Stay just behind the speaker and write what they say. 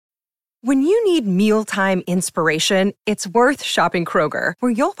When you need mealtime inspiration, it's worth shopping Kroger,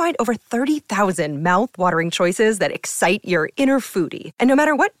 where you'll find over 30,000 mouth-watering choices that excite your inner foodie. And no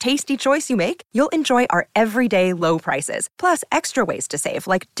matter what tasty choice you make, you'll enjoy our everyday low prices, plus extra ways to save,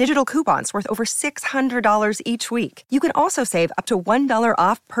 like digital coupons worth over $600 each week. You can also save up to $1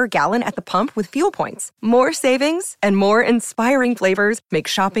 off per gallon at the pump with fuel points. More savings and more inspiring flavors make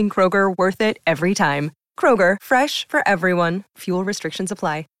shopping Kroger worth it every time. Kroger, fresh for everyone. Fuel restrictions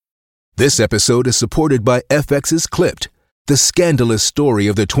apply. This episode is supported by FX's Clipped, the scandalous story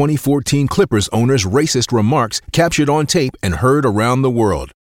of the 2014 Clippers owner's racist remarks captured on tape and heard around the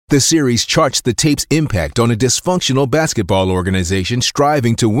world. The series charts the tape's impact on a dysfunctional basketball organization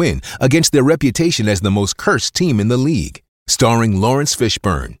striving to win against their reputation as the most cursed team in the league. Starring Lawrence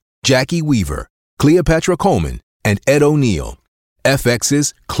Fishburne, Jackie Weaver, Cleopatra Coleman, and Ed O'Neill.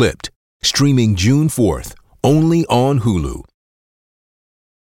 FX's Clipped, streaming June 4th, only on Hulu.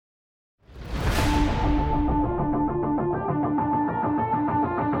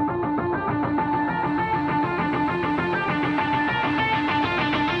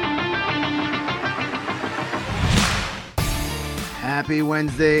 Happy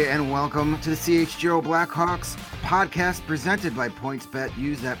Wednesday and welcome to the CHGO Blackhawks podcast presented by PointsBet.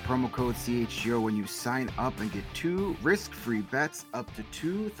 Use that promo code CHGO when you sign up and get 2 risk-free bets up to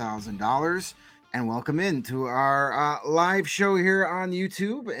 $2,000. And welcome into our live show here on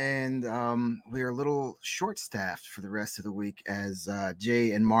YouTube. And we are a little short-staffed for the rest of the week as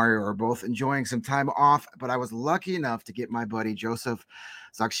Jay and Mario are both enjoying some time off. But I was lucky enough to get my buddy Joseph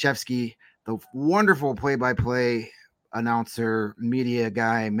Zakrzewski, the wonderful play-by-play announcer, media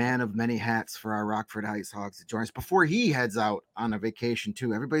guy, man of many hats for our Rockford IceHogs to join us before he heads out on a vacation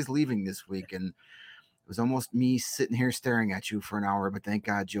too. Everybody's leaving this week, and it was almost me sitting here staring at you for an hour, but thank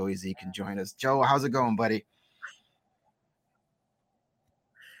God Joey Z can join us. Joe, how's it going, buddy?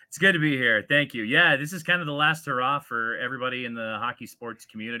 It's good to be here. Thank you. Yeah, this is kind of the last hurrah for everybody in the hockey sports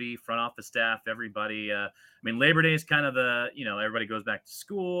community, front office staff, everybody. I mean, Labor Day is kind of everybody goes back to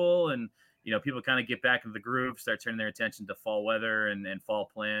school and, people kind of get back into the groove, start turning their attention to fall weather and fall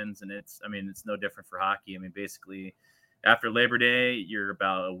plans. And it's no different for hockey. I mean, basically after Labor Day, you're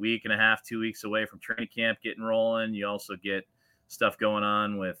about a week and a half, 2 weeks away from training camp getting rolling. You also get stuff going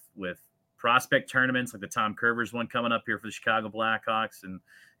on with prospect tournaments like the Tom Kurvers one coming up here for the Chicago Blackhawks.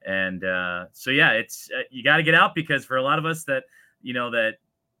 So yeah, it's you got to get out, because for a lot of us that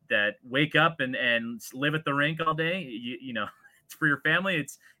wake up and live at the rink all day, for your family,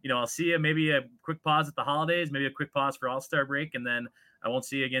 it's, I'll see you, maybe a quick pause at the holidays, maybe a quick pause for All-Star break, and then I won't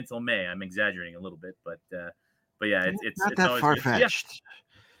see you again until May. I'm exaggerating a little bit, but yeah, it's not that far-fetched.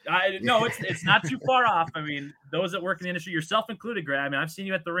 Yeah. No, it's not too far off. I mean, those that work in the industry, yourself included, Greg. I mean, I've seen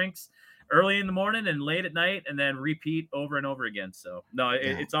you at the rinks early in the morning and late at night, and then repeat over and over again. So no,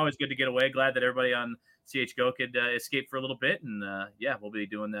 it's always good to get away. Glad that everybody on CHGO could escape for a little bit, and we'll be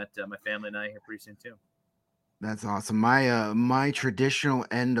doing that. My family and I here pretty soon too. That's awesome. My traditional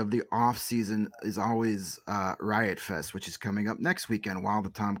end of the off season is always Riot Fest, which is coming up next weekend while the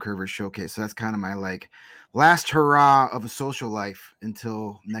Tom Kurvers showcase. So that's kind of my last hurrah of a social life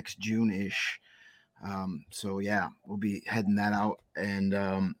until next June-ish. So yeah, we'll be heading that out.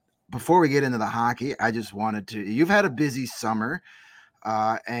 And before we get into the hockey, I just wanted to, you've had a busy summer.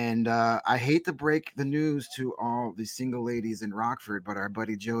 And I hate to break the news to all the single ladies in Rockford, but our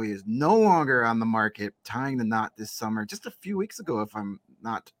buddy Joey is no longer on the market, tying the knot this summer, just a few weeks ago, if I'm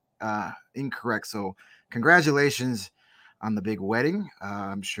not incorrect. So congratulations on the big wedding.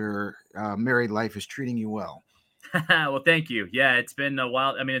 I'm sure married life is treating you well. Well, thank you. Yeah, it's been a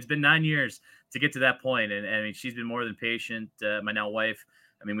while. I mean, it's been 9 years to get to that point. And I mean, she's been more than patient. My now wife,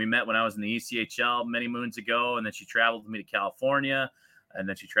 I mean, we met when I was in the ECHL many moons ago, and then she traveled with me to California. And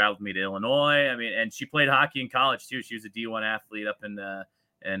then she traveled with me to Illinois. I mean, and she played hockey in college too. She was a D1 athlete up in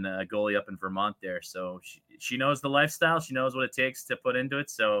and a goalie up in Vermont there. So she knows the lifestyle. She knows what it takes to put into it.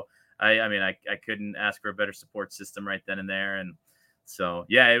 So I couldn't ask for a better support system right then and there. And so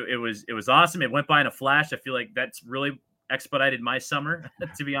yeah, it was awesome. It went by in a flash. I feel like that's really expedited my summer,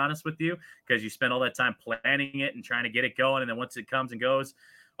 to be honest with you, because you spend all that time planning it and trying to get it going, and then once it comes and goes,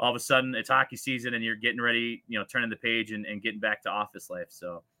 all of a sudden it's hockey season and you're getting ready, turning the page and getting back to office life.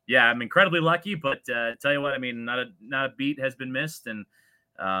 So yeah, I'm incredibly lucky, but tell you what, I mean, not a beat has been missed. And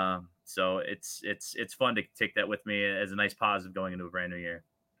so it's fun to take that with me as a nice positive going into a brand new year.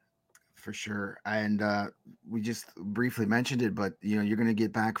 For sure. And we just briefly mentioned it, but you're going to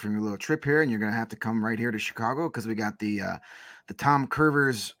get back from your little trip here and you're going to have to come right here to Chicago, because we got the Tom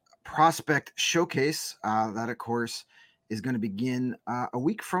Kurvers prospect showcase that of course is going to begin a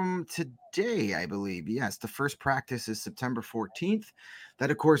week from today, I believe. Yes, the first practice is September 14th.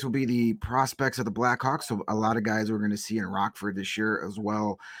 That, of course, will be the prospects of the Blackhawks. So a lot of guys we're going to see in Rockford this year as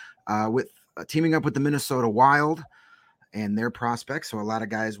well, with teaming up with the Minnesota Wild and their prospects. So a lot of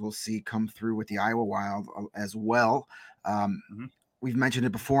guys we'll see come through with the Iowa Wild as well. We've mentioned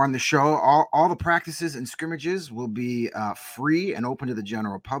it before on the show. All the practices and scrimmages will be free and open to the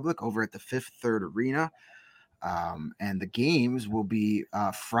general public over at the Fifth Third Arena. And the games will be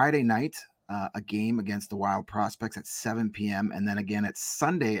Friday night, a game against the Wild Prospects at 7 p.m. And then again at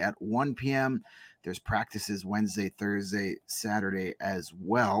Sunday at 1 p.m. There's practices Wednesday, Thursday, Saturday as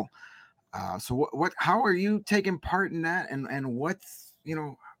well. So how are you taking part in that? And what's,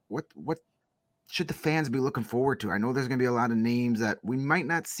 what should the fans be looking forward to? I know there's going to be a lot of names that we might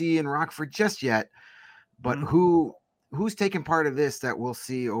not see in Rockford just yet, but who's taking part of this that we'll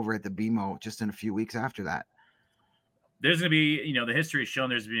see over at the BMO just in a few weeks after that? There's going to be, the history has shown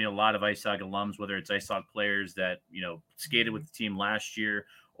there's been a lot of IceHog alums, whether it's IceHog players that, skated with the team last year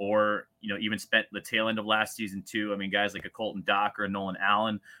or, even spent the tail end of last season too. I mean, guys like a Colton Dock or a Nolan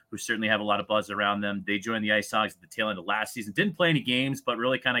Allen, who certainly have a lot of buzz around them. They joined the IceHogs at the tail end of last season, didn't play any games, but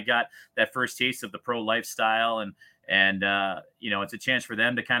really kind of got that first taste of the pro lifestyle. And it's a chance for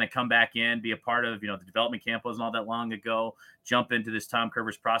them to kind of come back in, be a part of, the development camp wasn't all that long ago, jump into this Tom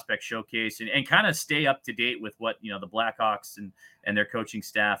Kurvers prospect showcase and kind of stay up to date with what, the Blackhawks and their coaching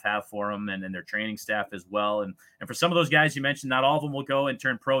staff have for them and their training staff as well. And for some of those guys you mentioned, not all of them will go and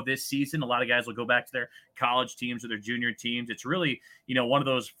turn pro this season. A lot of guys will go back to their college teams or their junior teams. It's really, one of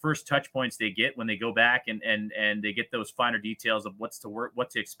those first touch points they get when they go back and they get those finer details of what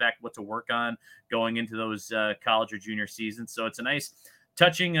to expect, what to work on going into those college or junior seasons. So it's a nice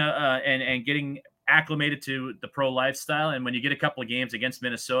touching and getting acclimated to the pro lifestyle. And when you get a couple of games against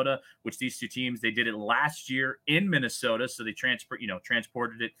Minnesota, which these two teams, they did it last year in Minnesota. So they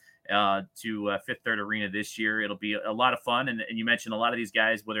transported it to Fifth Third Arena this year. It'll be a lot of fun. And you mentioned a lot of these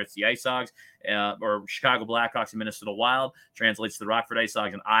guys, whether it's the IceHogs or Chicago Blackhawks and Minnesota Wild, translates to the Rockford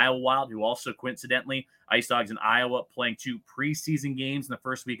IceHogs and Iowa Wild, who also coincidentally, IceHogs in Iowa playing 2 preseason games in the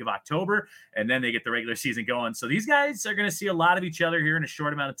first week of October, and then they get the regular season going. So these guys are going to see a lot of each other here in a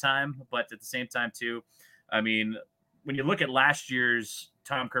short amount of time. But at the same time, too, I mean, when you look at last year's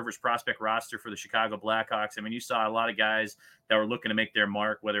Tom Kurvers prospect roster for the Chicago Blackhawks, I mean, you saw a lot of guys that were looking to make their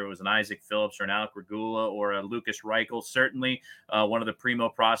mark, whether it was an Isaac Phillips or an Alec Regula or a Lucas Reichel, certainly one of the primo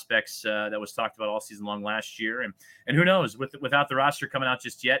prospects that was talked about all season long last year. And who knows, without the roster coming out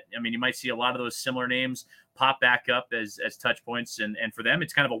just yet, I mean, you might see a lot of those similar names pop back up as touch points. And for them,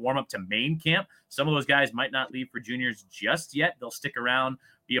 it's kind of a warm up to main camp. Some of those guys might not leave for juniors just yet. They'll stick around,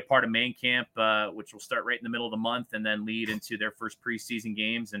 be a part of main camp, which will start right in the middle of the month and then lead into their first preseason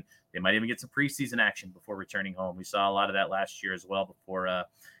games. And they might even get some preseason action before returning home. We saw a lot of that last year as well before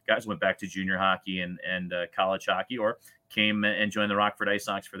guys went back to junior hockey and college hockey or came and joined the Rockford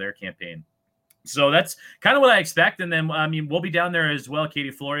IceHogs for their campaign. So that's kind of what I expect. And then, I mean, we'll be down there as well.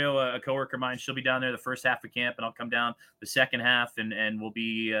 Katie Florio, a coworker of mine, she'll be down there the first half of camp, and I'll come down the second half, and we'll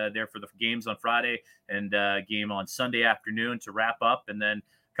be there for the games on Friday and game on Sunday afternoon to wrap up, and then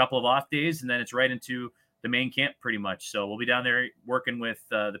a couple of off days, and then it's right into the main camp pretty much. So we'll be down there working with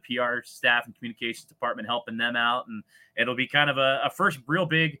the PR staff and communications department, helping them out. And it'll be kind of a first real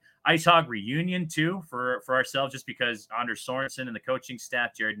big IceHog reunion too for ourselves, just because Anders Sorensen and the coaching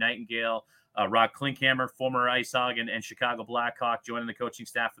staff, Jared Nightingale, Rod Klinkhammer, former IceHog and Chicago Blackhawk, joining the coaching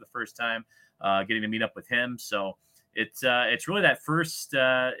staff for the first time, getting to meet up with him. So it's really that first,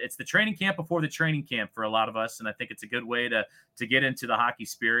 it's the training camp before the training camp for a lot of us. And I think it's a good way to get into the hockey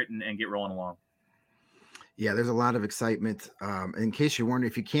spirit and get rolling along. Yeah, there's a lot of excitement. In case you're wondering,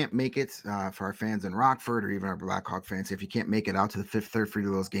 if you can't make it for our fans in Rockford or even our Blackhawk fans, if you can't make it out to the Fifth Third for either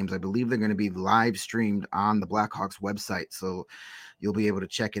of those games, I believe they're going to be live streamed on the Blackhawks website. So you'll be able to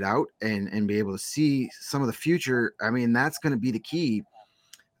check it out and be able to see some of the future. I mean, that's going to be the key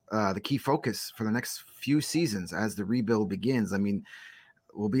focus for the next few seasons as the rebuild begins. I mean,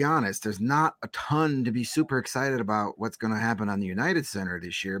 we'll be honest, there's not a ton to be super excited about what's going to happen on the United Center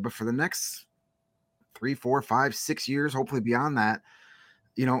this year, but for the next 3, 4, 5, 6 years, hopefully beyond that,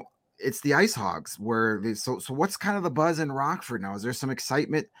 it's the IceHogs so what's kind of the buzz in Rockford now? Is there some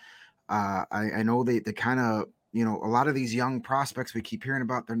excitement? I know they kind of, a lot of these young prospects we keep hearing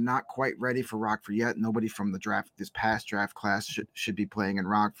about, they're not quite ready for Rockford yet. Nobody from this past draft class should be playing in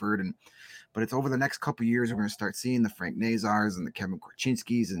Rockford. But it's over the next couple of years, we're going to start seeing the Frank Nazars and the Kevin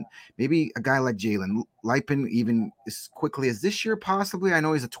Korchinskis and maybe a guy like Jalen Lipin even as quickly as this year, possibly. I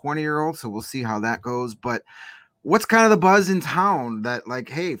know he's a 20-year-old, so we'll see how that goes. But what's kind of the buzz in town that, like,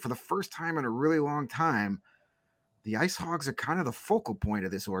 hey, for the first time in a really long time, the IceHogs are kind of the focal point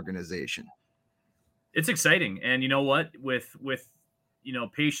of this organization. It's exciting. And you know what, with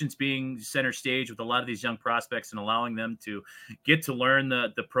patience being center stage with a lot of these young prospects and allowing them to get to learn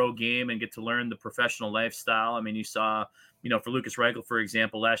the pro game and get to learn the professional lifestyle. I mean, you saw, for Lukas Reichel, for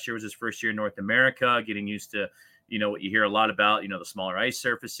example, last year was his first year in North America, getting used to, what you hear a lot about, the smaller ice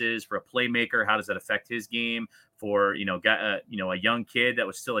surfaces for a playmaker. How does that affect his game? For, a young kid that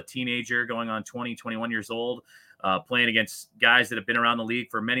was still a teenager going on 20, 21 years old, playing against guys that have been around the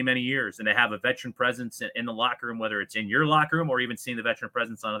league for many, many years, and they have a veteran presence in the locker room, whether it's in your locker room or even seeing the veteran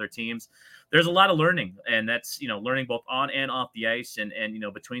presence on other teams. There's a lot of learning, and that's, learning both on and off the ice and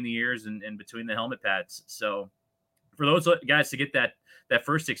between the ears and between the helmet pads. So for those guys to get that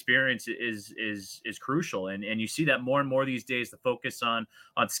first experience is crucial. And you see that more and more these days, the focus on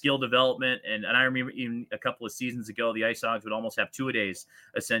skill development. And I remember even a couple of seasons ago, the IceHogs would almost have 2-a-days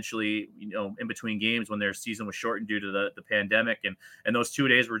essentially, in between games when their season was shortened due to the pandemic. And those 2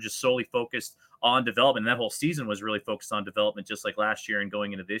 days were just solely focused on development. And that whole season was really focused on development, just like last year and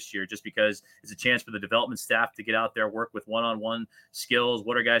going into this year, just because it's a chance for the development staff to get out there, work with one-on-one skills.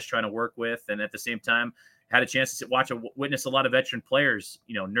 What are guys trying to work with? And at the same time, had a chance to witness a lot of veteran players,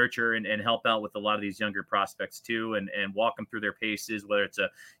 nurture and help out with a lot of these younger prospects too, and walk them through their paces, whether it's a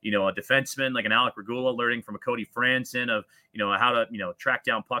defenseman like an Alec Regula learning from a Cody Franson of, how to, track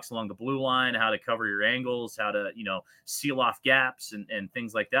down pucks along the blue line, how to cover your angles, how to, seal off gaps and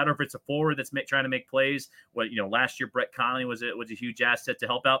things like that. Or if it's a forward that's trying to make plays, last year, Brett Connolly was a huge asset to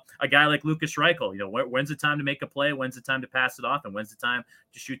help out a guy like Lukas Reichel. When's the time to make a play? When's the time to pass it off? And when's the time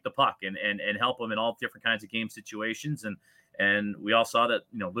to shoot the puck and help them in all different kinds of game situations. And we all saw that,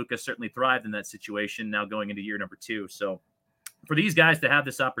 Lukas certainly thrived in that situation now going into year number 2. So for these guys to have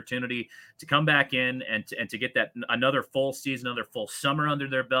this opportunity to come back in and to get that another full season, another full summer under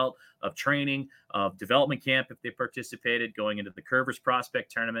their belt of training, of development camp, if they participated, going into the Kurvers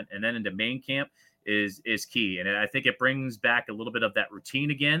prospect tournament and then into main camp is key. And I think it brings back a little bit of that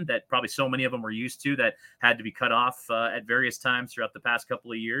routine again that probably so many of them were used to, that had to be cut off at various times throughout the past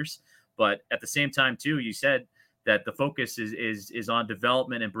couple of years. But at the same time, too, you said that the focus is on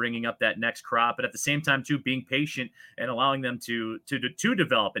development and bringing up that next crop, but at the same time, too, being patient and allowing them to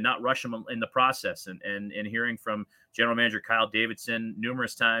develop and not rush them in the process. And hearing from General Manager Kyle Davidson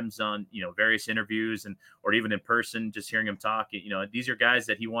numerous times on various interviews or even in person, just hearing him talk. These are guys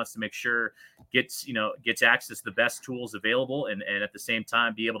that he wants to make sure gets access to the best tools available, and at the same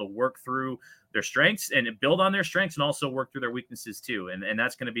time be able to work through their strengths and build on their strengths, and also work through their weaknesses too. And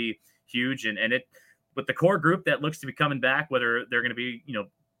that's going to be huge. And it, with the core group that looks to be coming back, whether they're going to be,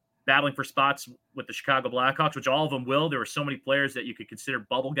 battling for spots with the Chicago Blackhawks, which all of them will. There were so many players that you could consider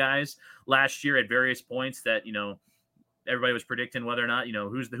bubble guys last year at various points that, everybody was predicting whether or not,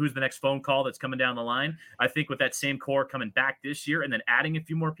 who's the next phone call that's coming down the line. I think with that same core coming back this year and then adding a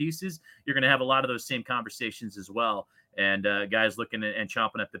few more pieces, you're going to have a lot of those same conversations as well. And guys looking and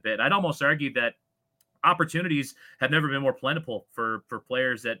chomping at the bit. I'd almost argue that opportunities have never been more plentiful for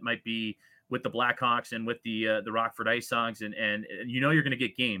players that might be with the Blackhawks and with the Rockford IceHogs, and you're going to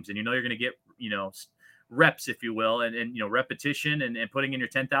get games, and you're going to get reps, if you will, and repetition and putting in your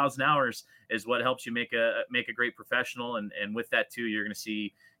 10,000 hours is what helps you make a great professional. And with that too, you're going to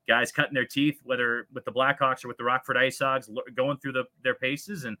see guys cutting their teeth, whether with the Blackhawks or with the Rockford IceHogs, going through their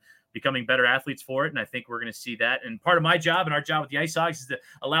paces and becoming better athletes for it. And I think we're going to see that. And part of my job and our job with the IceHogs is to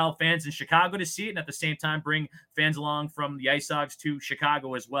allow fans in Chicago to see it, and at the same time bring fans along from the IceHogs to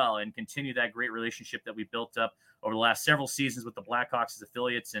Chicago as well, and continue that great relationship that we built up over the last several seasons with the Blackhawks as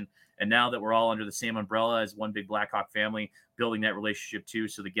affiliates. And now that we're all under the same umbrella as one big Blackhawk family, building that relationship too.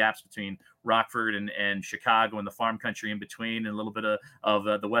 So the gaps between Rockford and Chicago and the farm country in between, and a little bit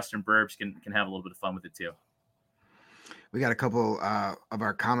of the Western burbs can have a little bit of fun with it too. We got a couple of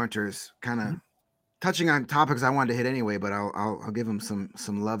our commenters kind of touching on topics I wanted to hit anyway, but I'll give them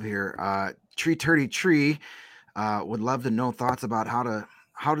some love here. Tree Turdy Tree would love to know thoughts about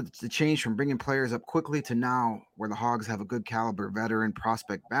how did the change from bringing players up quickly to now, where the Hogs have a good caliber veteran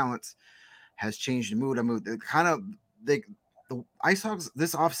prospect balance, has changed the mood. I mean, the IceHogs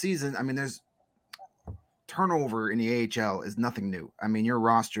this offseason, I mean, there's turnover in the AHL is nothing new. I mean, your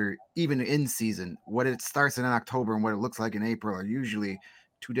roster, even in season, what it starts in October and what it looks like in April are usually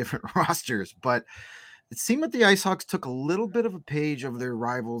two different rosters. But it seemed that the IceHogs took a little bit of a page of their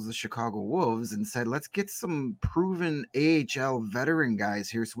rivals, the Chicago Wolves, and said, let's get some proven AHL veteran guys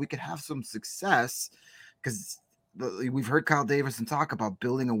here so we could have some success, because we've heard Kyle Davidson talk about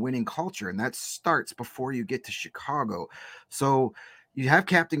building a winning culture, and that starts before you get to Chicago. So you have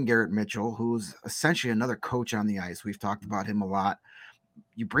Captain Garrett Mitchell, who's essentially another coach on the ice. We've talked about him a lot.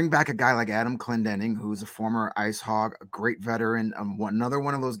 you bring back a guy like Adam Clendenning, who's a former IceHog, a great veteran. Another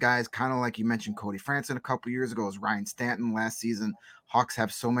one of those guys, kind of like you mentioned Cody Franson a couple years ago, is Ryan Stanton last season. Hawks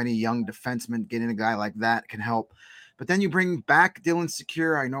have so many young defensemen. Getting a guy like that can help. But then you bring back Dylan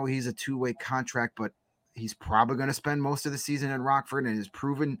Secure. I know he's a two-way contract, but he's probably going to spend most of the season in Rockford and is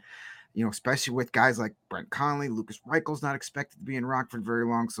proven, especially with guys like Brent Conley. Lucas Reichel's not expected to be in Rockford very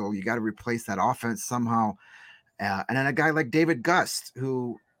long, so you got to replace that offense somehow. And then a guy like David Gust,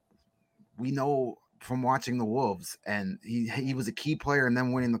 who we know from watching the Wolves, and he was a key player and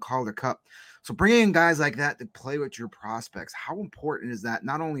then winning the Calder Cup. So bringing in guys like that to play with your prospects, how important is that,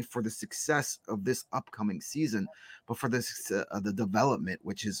 not only for the success of this upcoming season, but for the development,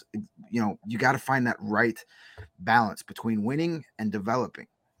 which is, you got to find that right balance between winning and developing.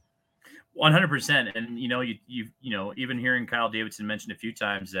 100%. And, even hearing Kyle Davidson mention a few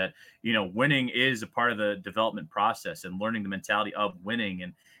times that, winning is a part of the development process and learning the mentality of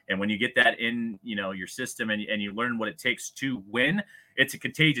winning. And when you get that in, your system and you learn what it takes to win, it's a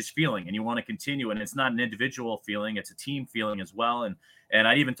contagious feeling and you want to continue. And it's not an individual feeling, it's a team feeling as well. And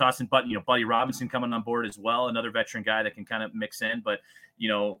I'd even toss in, Buddy Robinson coming on board as well, another veteran guy that can kind of mix in. But,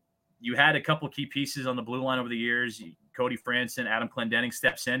 you had a couple key pieces on the blue line over the years. Cody Franson, Adam Clendenning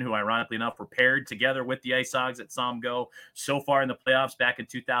steps in, who ironically enough were paired together with the IceHogs at Somgo so far in the playoffs back in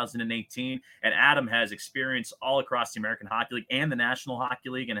 2018. And Adam has experience all across the American Hockey League and the National Hockey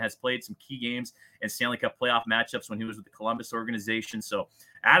League and has played some key games in Stanley Cup playoff matchups when he was with the Columbus organization. So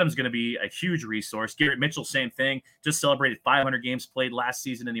Adam's going to be a huge resource. Garrett Mitchell, same thing, just celebrated 500 games played last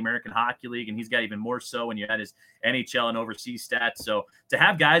season in the American Hockey League, and he's got even more so when you add his NHL and overseas stats. So to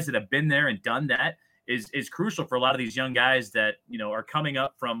have guys that have been there and done that is crucial for a lot of these young guys that, are coming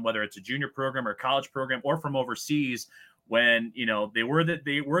up from, whether it's a junior program or college program or from overseas, when, they were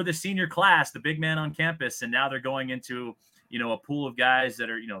the senior class, the big man on campus, and now they're going into, a pool of guys that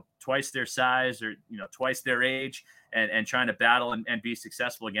are, twice their size or, twice their age and trying to battle and be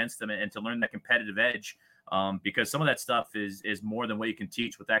successful against them and to learn that competitive edge. Because some of that stuff is more than what you can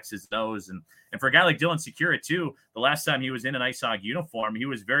teach with X's and O's. And for a guy like Dylan Secura too, the last time he was in an IceHog uniform, he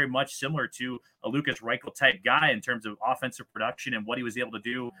was very much similar to a Lucas Reichel type guy in terms of offensive production and what he was able to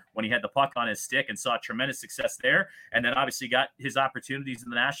do when he had the puck on his stick, and saw tremendous success there. And then obviously got his opportunities in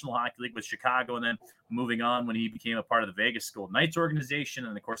the National Hockey League with Chicago, and then moving on when he became a part of the Vegas Golden Knights organization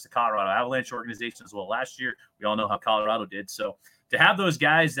and of course the Colorado Avalanche organization as well last year. We all know how Colorado did. So to have those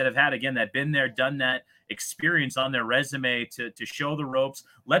guys that have had, again, that been there, done that experience on their resume to show the ropes,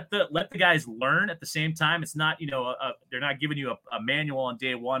 let the guys learn at the same time. It's not, they're not giving you a manual on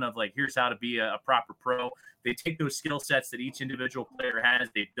day one of like, here's how to be a proper pro. They take those skill sets that each individual player has,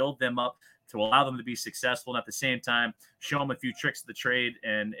 they build them up to allow them to be successful, and at the same time show them a few tricks of the trade.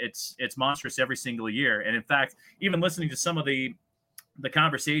 And it's monstrous every single year. And in fact, even listening to some of the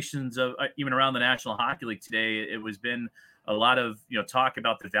conversations of even around the National Hockey League today, it was been a lot of, talk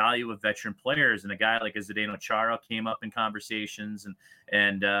about the value of veteran players, and a guy like Zdeno Chara came up in conversations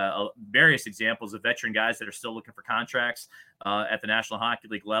and various examples of veteran guys that are still looking for contracts at the National Hockey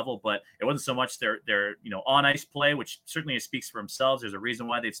League level. But it wasn't so much their on ice play, which certainly speaks for themselves. There's a reason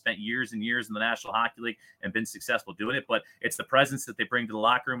why they've spent years and years in the National Hockey League and been successful doing it. But it's the presence that they bring to the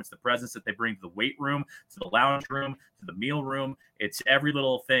locker room. It's the presence that they bring to the weight room, to the lounge room, to the meal room. It's every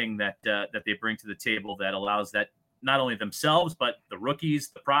little thing that they bring to the table that allows that not only themselves, but the rookies,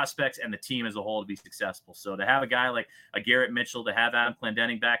 the prospects, and the team as a whole to be successful. So to have a guy like a Garrett Mitchell, to have Adam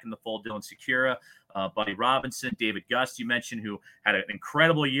Clendenning back in the fold, Dylan Secura, Buddy Robinson, David Gust, you mentioned, who had an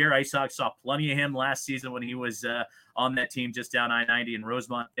incredible year. IceHogs saw plenty of him last season when he was on that team just down I-90 in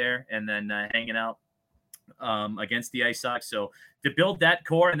Rosemont there, and then hanging out against the IceHogs. So to build that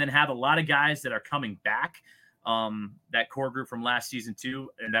core and then have a lot of guys that are coming back, that core group from last season too,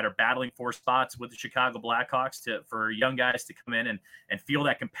 and that are battling for spots with the Chicago Blackhawks, for young guys to come in and feel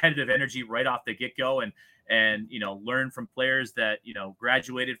that competitive energy right off the get-go, and learn from players that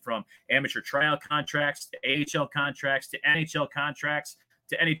graduated from amateur tryout contracts to AHL contracts to NHL contracts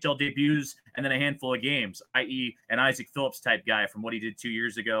to NHL debuts, and then a handful of games, i.e. an Isaac Phillips type guy from what he did 2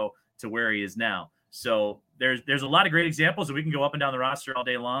 years ago to where he is now. So there's a lot of great examples, and we can go up and down the roster all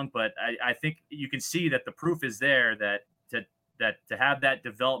day long, but I think you can see that the proof is there that to have that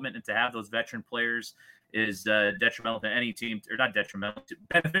development and to have those veteran players is detrimental to any team, or not detrimental,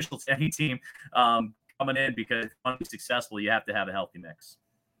 beneficial to any team coming in, because if you want to be successful, you have to have a healthy mix.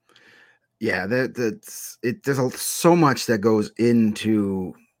 Yeah, there's so much that goes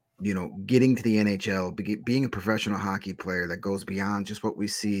into getting to the NHL, being a professional hockey player that goes beyond just what we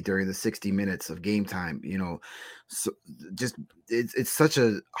see during the 60 minutes of game time, so just it's such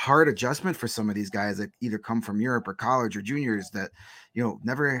a hard adjustment for some of these guys that either come from Europe or college or juniors that,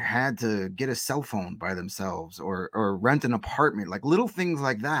 never had to get a cell phone by themselves or rent an apartment, like little things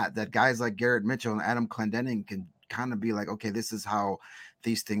like that guys like Garrett Mitchell and Adam Clendening can kind of be like, okay, this is how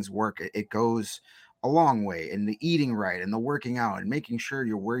these things work. It goes a long way, and the eating right and the working out and making sure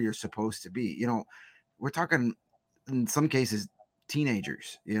you're where you're supposed to be. We're talking in some cases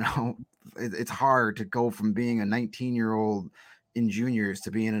teenagers. It's hard to go from being a 19-year-old in juniors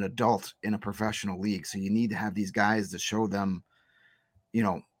to being an adult in a professional league. So you need to have these guys to show them,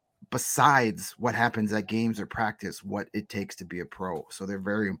 besides what happens at games or practice, what it takes to be a pro. So they're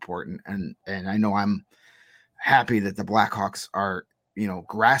very important. And I know I'm happy that the Blackhawks are,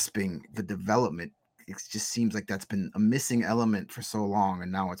 grasping the development. It just seems like that's been a missing element for so long,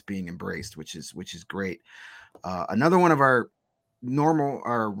 and now it's being embraced, which is great. Another one of our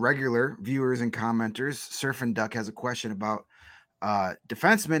regular viewers and commenters, Surf and Duck, has a question about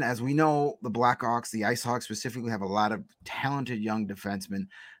defensemen. As we know, the Blackhawks, the IceHogs specifically, have a lot of talented young defensemen.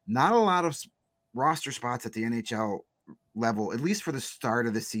 Not a lot of roster spots at the NHL level, at least for the start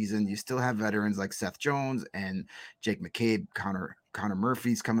of the season. You still have veterans like Seth Jones and Jake McCabe. Connor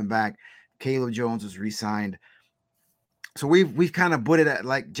Murphy's coming back. Caleb Jones was re-signed. So we've kind of put it at,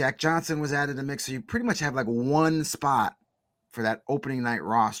 like, Jack Johnson was added to the mix. So you pretty much have like one spot for that opening night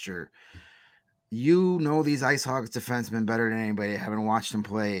roster. These IceHogs defensemen better than anybody, having watched them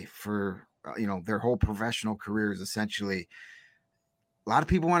play for their whole professional careers essentially. A lot of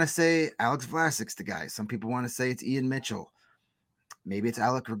people want to say Alex Vlasic's the guy. Some people want to say it's Ian Mitchell. Maybe it's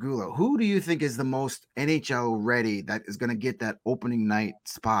Alec Regula. Who do you think is the most NHL ready that is going to get that opening night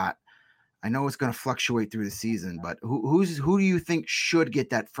spot? I know it's going to fluctuate through the season, but who do you think should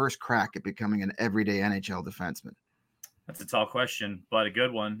get that first crack at becoming an everyday NHL defenseman? That's a tall question, but a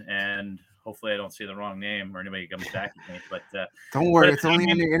good one. And hopefully I don't say the wrong name or anybody comes back at me. But don't worry, it's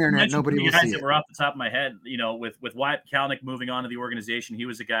only on the internet. Nobody will see it. We're off the top of my head, with Wyatt Kalnick moving on to the organization, he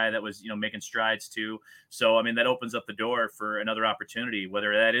was a guy that was, making strides too. So, that opens up the door for another opportunity,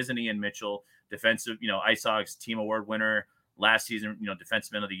 whether that is an Ian Mitchell, defensive, IceHogs team award winner last season,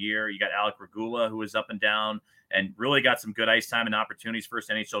 defenseman of the year. You got Alec Regula, who was up and down and really got some good ice time and opportunities. First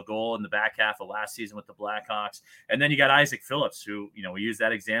NHL goal in the back half of last season with the Blackhawks. And then you got Isaac Phillips, who, we use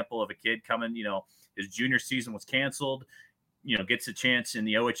that example of a kid coming, his junior season was canceled, gets a chance in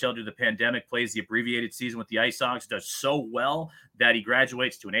the OHL due to the pandemic, plays the abbreviated season with the IceHogs, does so well that he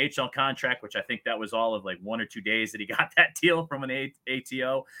graduates to an AHL contract, which I think that was all of like 1 or 2 days that he got that deal from an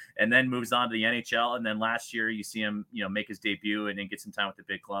ATO, and then moves on to the NHL. And then last year you see him, make his debut and then get some time with the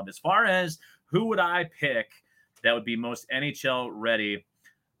big club. As far as who would I pick that would be most NHL ready,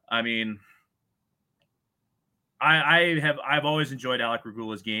 I've always enjoyed Alec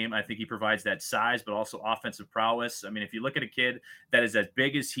Regula's game. I think he provides that size, but also offensive prowess. If you look at a kid that is as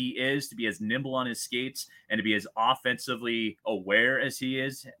big as he is, to be as nimble on his skates and to be as offensively aware as he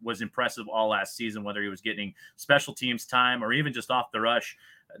is, was impressive all last season, whether he was getting special teams time or even just off the rush.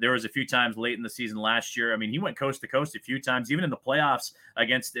 There was a few times late in the season last year. He went coast to coast a few times, even in the playoffs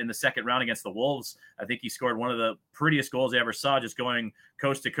in the second round against the Wolves. I think he scored one of the prettiest goals I ever saw, just going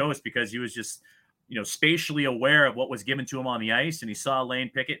coast to coast, because he was just, spatially aware of what was given to him on the ice, and he saw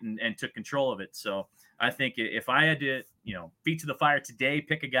Lane Pickett and took control of it. So I think if I had to, feet to the fire today,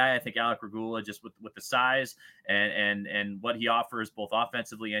 pick a guy, I think Alec Regula, just with the size and what he offers both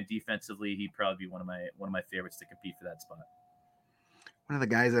offensively and defensively, he'd probably be one of my favorites to compete for that spot. One of the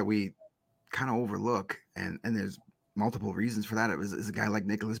guys that we kind of overlook, and there's multiple reasons for that, is a guy like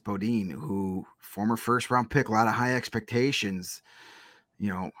Nicholas Bodine, who former first round pick, a lot of high expectations.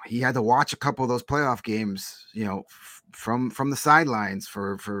 He had to watch a couple of those playoff games, from the sidelines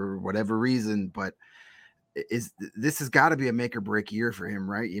for whatever reason. But this has got to be a make or break year for him,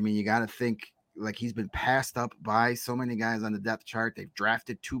 right? You got to think, like, he's been passed up by so many guys on the depth chart. They've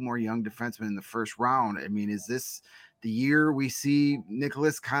drafted 2 more young defensemen in the first round. Is this the year we see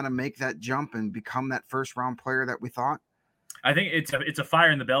Nicholas kind of make that jump and become that first round player that we thought? I think it's a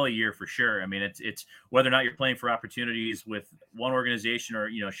fire in the belly year for sure. It's whether or not you're playing for opportunities with one organization or,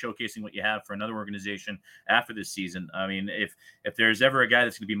 showcasing what you have for another organization after this season. If there's ever a guy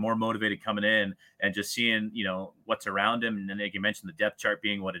that's going to be more motivated coming in and just seeing, what's around him, and then like you mentioned, the depth chart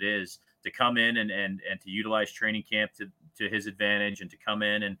being what it is, to come in and to utilize training camp to his advantage, and to come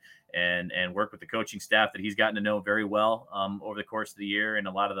in and work with the coaching staff that he's gotten to know very well over the course of the year, and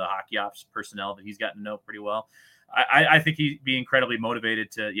a lot of the hockey ops personnel that he's gotten to know pretty well. I think he'd be incredibly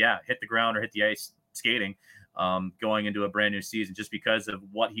motivated to, hit the ground or hit the ice skating. going into a brand new season, just because of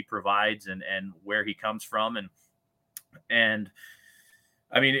what he provides and where he comes from. And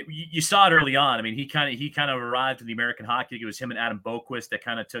I mean, you saw it early on. I mean, he kind of arrived in the American Hockey League. It was him and Adam Boquist that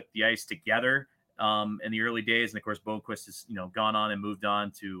kind of took the ice together in the early days. And of course, Boquist has, gone on and moved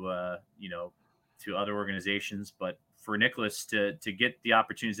on to, to other organizations. But for Nicholas to get the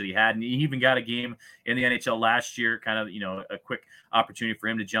opportunities that he had, and he even got a game in the NHL last year, kind of, a quick opportunity for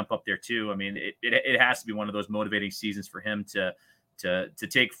him to jump up there too. I mean, it has to be one of those motivating seasons for him to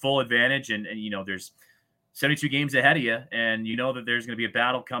take full advantage. And there's 72 games ahead of you, and that there's going to be a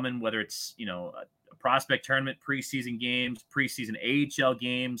battle coming, whether it's, a prospect tournament, preseason games, preseason AHL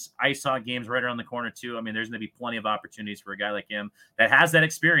games, IceHog games right around the corner too. I mean, there's going to be plenty of opportunities for a guy like him that has that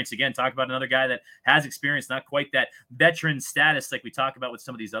experience. Again, talk about another guy that has experience, not quite that veteran status like we talk about with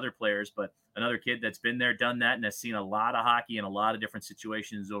some of these other players, but another kid that's been there, done that, and has seen a lot of hockey in a lot of different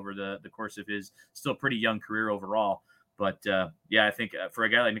situations over the course of his still pretty young career overall. But I think for a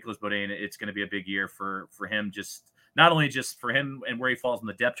guy like Nicholas Beaudin, it's going to be a big year for him. Just not only just for him and where he falls in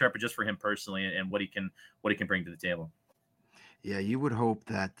the depth chart, but just for him personally and what he can bring to the table. Yeah, you would hope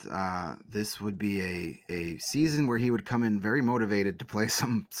that this would be a season where he would come in very motivated to play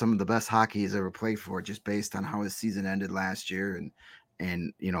some of the best hockey he's ever played for, just based on how his season ended last year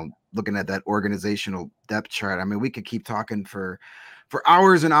and looking at that organizational depth chart. I mean, we could keep talking for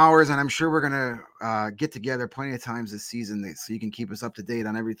hours and hours, and I'm sure we're going to get together plenty of times this season so you can keep us up to date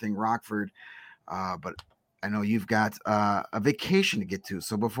on everything Rockford. But I know you've got a vacation to get to.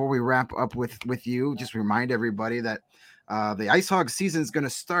 So before we wrap up with you, just remind everybody that the IceHogs season is going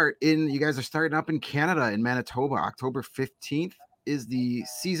to start you guys are starting up in Canada, in Manitoba. October 15th is the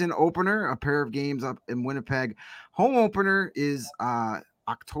season opener, a pair of games up in Winnipeg. Home opener is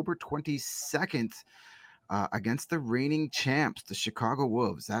October 22nd. Against the reigning champs, the Chicago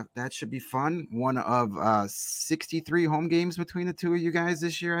Wolves. That should be fun. One of 63 home games between the two of you guys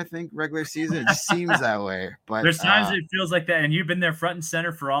this year, I think, regular season. It just seems that way. But there's times it feels like that, and you've been there front and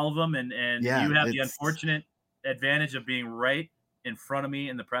center for all of them, and yeah, you have the unfortunate advantage of being right in front of me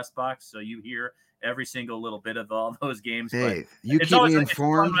in the press box, so you hear every single little bit of all those games. Hey, but you keep me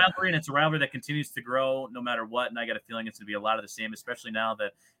informed. It's a rivalry, and it's a rivalry that continues to grow no matter what. And I got a feeling it's going to be a lot of the same, especially now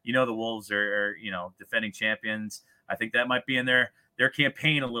that the Wolves are defending champions. I think that might be in their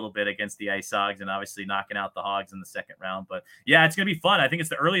campaign a little bit against the IceHogs, and obviously knocking out the Hogs in the second round. But yeah, it's going to be fun. I think it's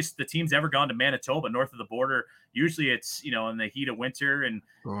the earliest the team's ever gone to Manitoba, north of the border. Usually it's in the heat of winter and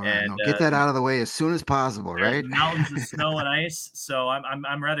get that out of the way as soon as possible, right? Mountains of snow and ice. So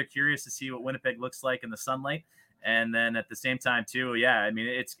I'm rather curious to see what Winnipeg looks like in the sunlight. And then at the same time too, I mean,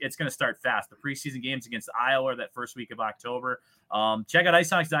 it's going to start fast. The preseason games against Iowa that first week of October. Check out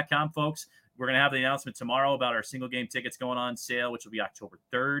icehogs.com, folks. We're going to have the announcement tomorrow about our single game tickets going on sale, which will be October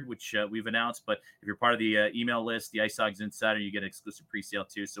 3rd, which we've announced. But if you're part of the email list, the IceHogs Insider, you get an exclusive pre-sale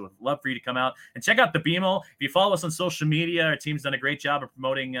too. So we'd love for you to come out and check out the BMO. If you follow us on social media, our team's done a great job of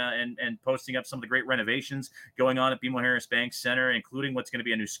promoting and posting up some of the great renovations going on at BMO Harris Bank Center, including what's going to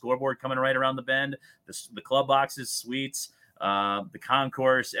be a new scoreboard coming right around the bend, the club boxes, suites, the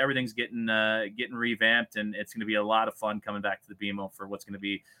concourse, everything's getting revamped, and it's going to be a lot of fun coming back to the BMO for what's going to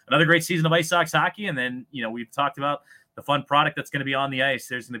be another great season of IceHogs hockey. And then we've talked about the fun product that's going to be on the ice.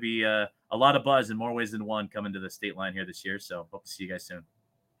 There's going to be a lot of buzz in more ways than one coming to the state line here this year. So hope to see you guys soon.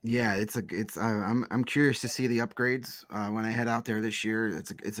 Yeah, I'm curious to see the upgrades when I head out there this year.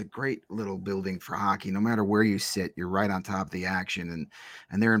 It's a great little building for hockey. No matter where you sit, you're right on top of the action,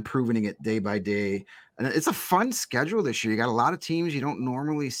 and they're improving it day by day. And it's a fun schedule this year. You got a lot of teams you don't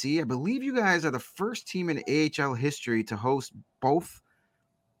normally see. I believe you guys are the first team in AHL history to host both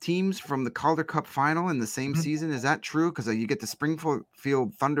teams from the Calder Cup final in the same season. Is that true? Because you get the Springfield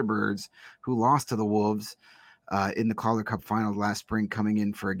Thunderbirds, who lost to the Wolves in the Calder Cup final last spring, coming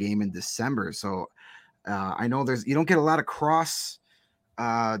in for a game in December. So I know you don't get a lot of cross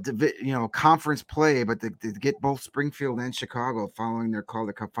conference play, but to get both Springfield and Chicago following their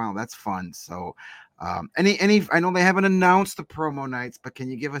Calder Cup final, that's fun. So any I know they haven't announced the promo nights, but can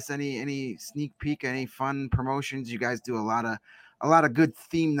you give us any sneak peek, any fun promotions? You guys do a lot of good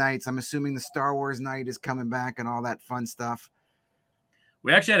theme nights. I'm assuming the Star Wars night is coming back and all that fun stuff.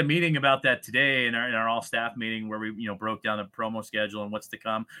 We actually had a meeting about that today in our all staff meeting where we broke down the promo schedule and what's to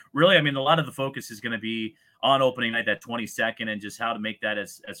come. Really, I mean, a lot of the focus is going to be on opening night, that 22nd, and just how to make that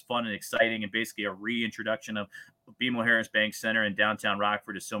as fun and exciting, and basically a reintroduction of BMO Harris Bank Center in downtown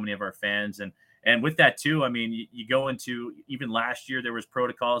Rockford to so many of our fans. And with that too, I mean, you go into, even last year there was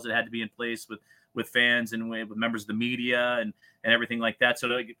protocols that had to be in place with with fans and with members of the media and everything like that. So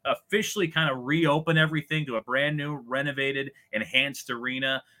to officially kind of reopen everything to a brand new, renovated, enhanced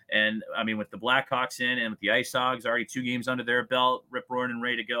arena. And I mean, with the Blackhawks in and with the IceHogs already 2 games under their belt, rip roaring and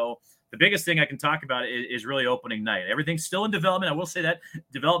ready to go. The biggest thing I can talk about is really opening night. Everything's still in development. I will say that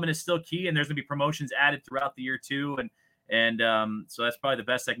development is still key, and there's going to be promotions added throughout the year too. And so that's probably the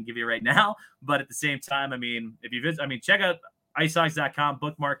best I can give you right now. But at the same time, I mean, if you visit, I mean, check out IceHogs.com,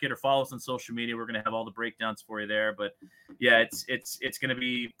 bookmark it, or follow us on social media. We're going to have all the breakdowns for you there. But yeah, it's going to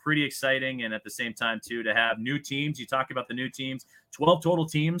be pretty exciting. And at the same time too, to have new teams. You talk about the new teams, 12 total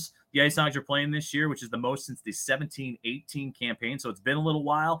teams the IceHogs are playing this year, which is the most since the 17-18 campaign. So it's been a little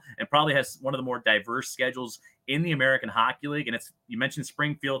while and probably has one of the more diverse schedules in the American Hockey League. And you mentioned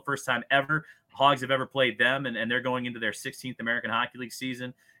Springfield, first time ever Hogs have ever played them, and they're going into their 16th American Hockey League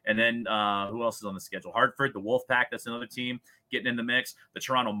season. And then who else is on the schedule? Hartford, the Wolfpack, that's another team getting in the mix. The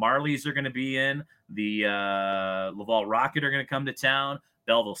Toronto Marlies are going to be in. The Laval Rocket are going to come to town.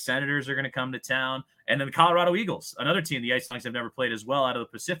 Belleville Senators are going to come to town. And then the Colorado Eagles, another team the IceHogs have never played as well, out of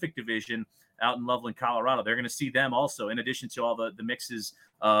the Pacific Division out in Loveland, Colorado. They're going to see them also, in addition to all the mixes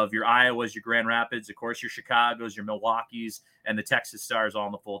of your Iowas, your Grand Rapids, of course, your Chicagos, your Milwaukees, and the Texas Stars all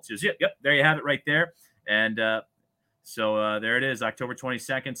in the fold too. So, yep, there you have it right there. And so there it is, October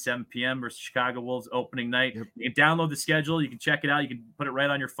 22nd, 7 p.m. versus Chicago Wolves opening night. Yep. You can download the schedule. You can check it out. You can put it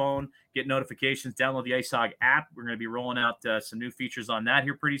right on your phone, get notifications, download the IceHog app. We're going to be rolling out some new features on that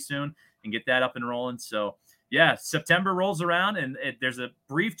here pretty soon and get that up and rolling. So, yeah, September rolls around, and there's a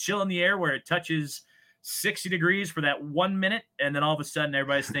brief chill in the air where it touches 60 degrees for that 1 minute, and then all of a sudden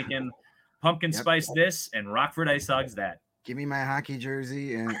everybody's thinking pumpkin spice this and Rockford IceHogs that. Give me my hockey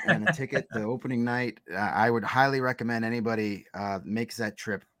jersey and a ticket to opening night. I would highly recommend anybody makes that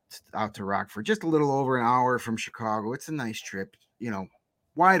trip out to Rockford. Just a little over an hour from Chicago. It's a nice trip,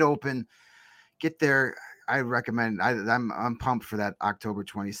 wide open. Get there. I recommend. I'm pumped for that October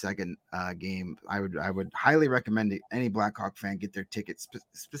 22nd game. I would highly recommend any Blackhawk fan get their tickets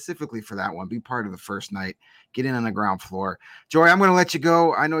specifically for that one. Be part of the first night. Get in on the ground floor. Joey, I'm going to let you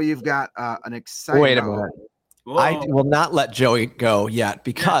go. I know you've got an exciting. Wait a minute. Whoa. I will not let Joey go yet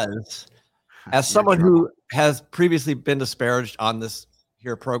because, as someone who has previously been disparaged on this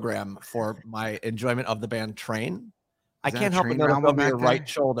here program for my enjoyment of the band Train, I can't help but notice over your right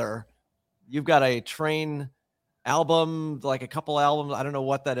shoulder. You've got a Train album, like a couple albums. I don't know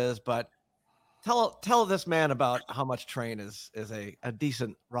what that is, but tell this man about how much Train is a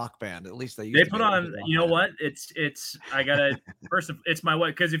decent rock band. At least they put on. You know what? It's I gotta first. It's my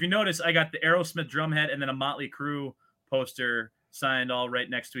wife, because if you notice, I got the Aerosmith drum head and then a Motley Crue poster signed all right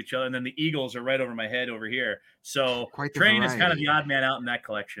next to each other, and then the Eagles are right over my head over here. So Train is kind of the odd man out in that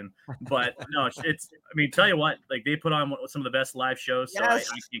collection. But no, it's. I mean, tell you what, like they put on some of the best live shows, so I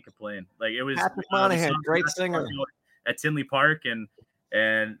can't complain. Like it was Patrick Monahan, great singer at Tinley Park, and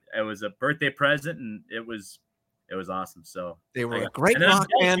it was a birthday present, and it was awesome. So they were a great rock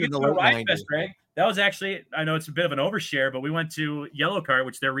band in the late 90s. Greg. That was actually, I know it's a bit of an overshare, but we went to Yellow Card,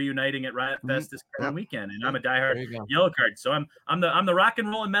 which they're reuniting at Riot Fest this weekend, and I'm a diehard Yellow Card. So I'm the rock and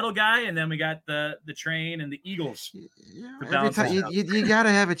roll and metal guy, and then we got the Train and the Eagles. Every time you got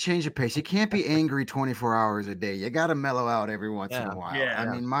to have a change of pace. You can't be angry 24 hours a day. You got to mellow out every once in a while. I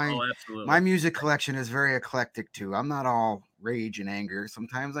mean, my music collection is very eclectic too. I'm not all rage and anger.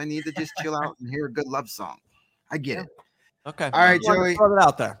 Sometimes I need to just chill out and hear a good love song. I get it. Okay. All right, Joey. Throw it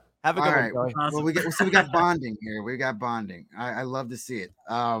out there. Have a good one, Joey. Awesome. Well, we got bonding here. We got bonding. I love to see it.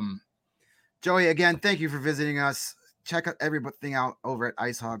 Joey, again, thank you for visiting us. Check out everything out over at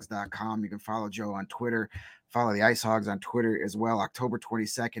IceHogs.com. You can follow Joe on Twitter. Follow the IceHogs on Twitter as well. October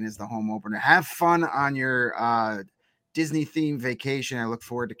 22nd is the home opener. Have fun on your Disney-themed vacation. I look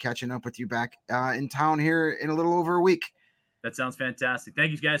forward to catching up with you back in town here in a little over a week. That sounds fantastic.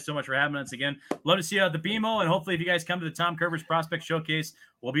 Thank you guys so much for having us again. Love to see you at the BMO, and hopefully if you guys come to the Tom Kurvers Prospect Showcase,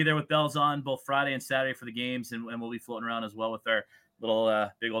 we'll be there with bells on both Friday and Saturday for the games, and we'll be floating around as well with our little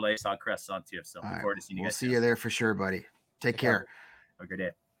big old IceHog crests on too. So look forward to seeing you guys. We'll see you there for sure, buddy. Take care. Have a good day.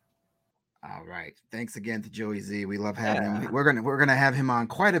 All right. Thanks again to Joey Z. We love having him. We're gonna have him on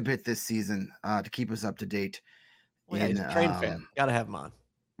quite a bit this season to keep us up to date. Well, he's a Train fan. Gotta have him on.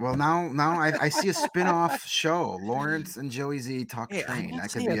 Well, now I see a spin-off show. Lawrence and Joey Z talk Train.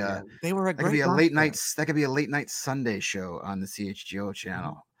 That could be a late night. That could be a late night Sunday show on the CHGO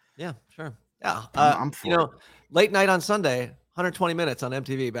channel. Yeah, sure. Yeah, I'm for it. Late night on Sunday, 120 minutes on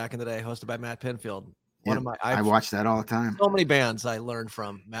MTV back in the day, hosted by Matt Pinfield. I watch that all the time. So many bands I learned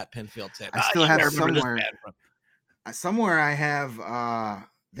from Matt Pinfield. I still have somewhere I have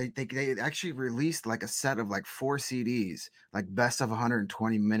they actually released like a set of like 4 CDs, like best of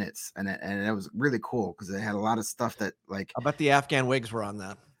 120 minutes, and it was really cool because they had a lot of stuff that like. I bet the Afghan Wigs were on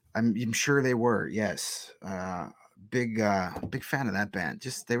that. I'm sure they were. Yes, big fan of that band.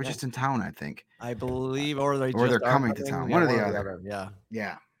 They were just in town, I think. I believe, or they're coming to town. One or the other.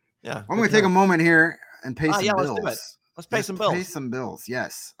 Yeah. I'm going to take a moment here and pay some bills. Let's do it. Let's pay some bills. Pay some bills.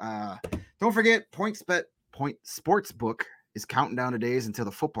 Yes. Don't forget, PointsBet Sportsbook is counting down the days until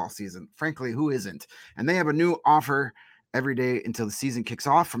the football season. Frankly, who isn't? And they have a new offer every day until the season kicks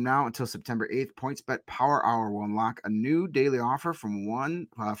off. From now until September 8th, PointsBet Power Hour will unlock a new daily offer from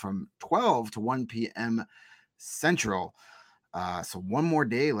 12 to 1 p.m. Central. So one more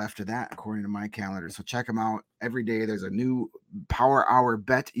day left of that, according to my calendar. So check them out every day. There's a new Power Hour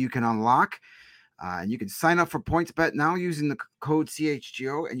bet you can unlock. And you can sign up for PointsBet now using the code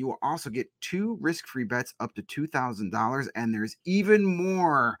CHGO, and you will also get 2 risk-free bets up to $2,000. And there's even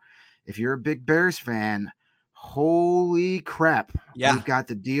more. If you're a big Bears fan, holy crap. Yeah. We've got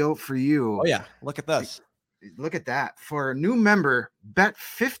the deal for you. Oh, yeah. Look at this. Look at that. For a new member, bet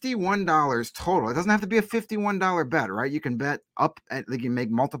 $51 total. It doesn't have to be a $51 bet, right? You can bet up, you can make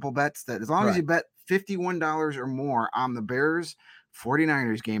multiple bets. That as long as you bet $51 or more on the Bears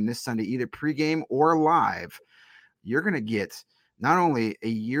 49ers game this Sunday, either pregame or live, you're going to get not only a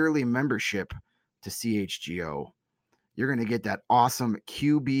yearly membership to CHGO, you're going to get that awesome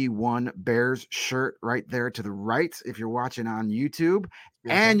QB1 Bears shirt right there to the right if you're watching on YouTube.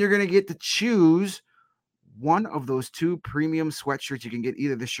 And you're going to get to choose one of those 2 premium sweatshirts. You can get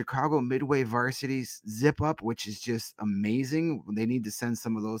either the Chicago Midway Varsity Zip Up, which is just amazing. They need to send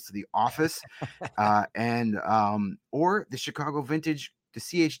some of those to the office, or the Chicago Vintage, the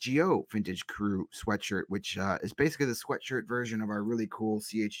CHGO Vintage Crew sweatshirt, which is basically the sweatshirt version of our really cool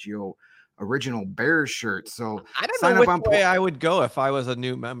CHGO original Bears shirt. So I don't know which way I would go if I was a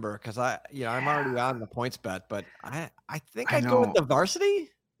new member, because I'm already on the PointsBet, but I think I'd go with the varsity.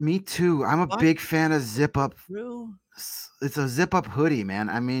 Me too. I'm a big fan of Zip Up. It's a Zip Up hoodie, man.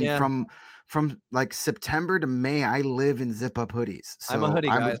 I mean, from like September to May, I live in Zip Up hoodies. So I'm a hoodie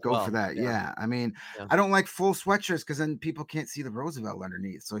guy. I would go for that. Yeah. I mean, I don't like full sweatshirts because then people can't see the Roosevelt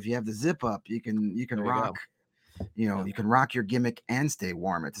underneath. So if you have the Zip Up, you can rock. You can rock your gimmick and stay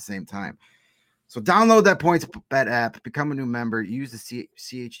warm at the same time. So download that PointsBet app, become a new member, use the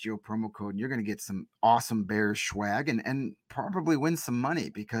CHGO promo code, and you're going to get some awesome Bears swag and probably win some money,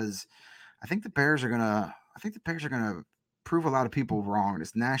 because I think the Bears are going to prove a lot of people wrong.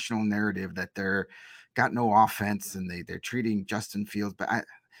 This national narrative that they're got no offense and they're treating Justin Fields, but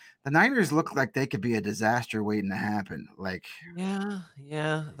the Niners look like they could be a disaster waiting to happen. Like,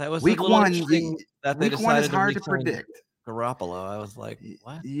 yeah, that was week 1. Week 1 is hard to predict. Garoppolo, I was like,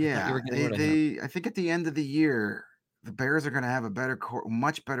 what? Yeah, I think at the end of the year, the Bears are going to have a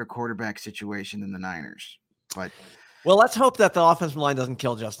much better quarterback situation than the Niners. But let's hope that the offensive line doesn't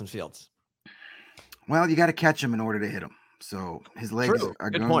kill Justin Fields. Well, you got to catch him in order to hit him. So his legs are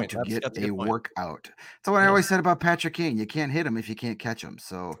going to get a workout. That's what I always said about Patrick King. You can't hit him if you can't catch him.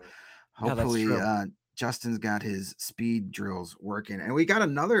 So hopefully Justin's got his speed drills working. And we got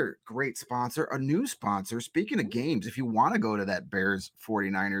another great sponsor, a new sponsor. Speaking of games, if you want to go to that Bears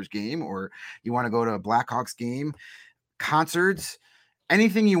 49ers game, or you want to go to a Blackhawks game, concerts,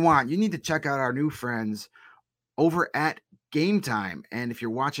 anything you want, you need to check out our new friends over at Game Time. And if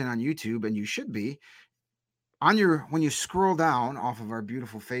you're watching on YouTube, and you should be, when you scroll down off of our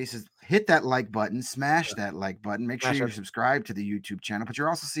beautiful faces, hit that like button, smash that like button, make sure you're subscribed to the YouTube channel, but you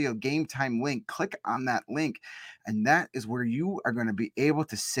also see a Game Time link. Click on that link, and that is where you are going to be able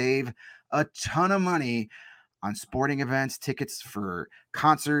to save a ton of money on sporting events, tickets for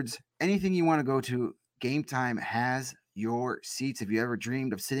concerts, anything you want to go to. Game Time has your seats. Have you ever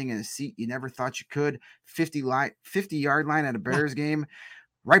dreamed of sitting in a seat you never thought you could? 50-yard line at a Bears game,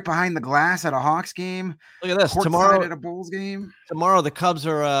 right behind the glass at a Hawks game. Look at this. Tomorrow at a Bulls game. Tomorrow the Cubs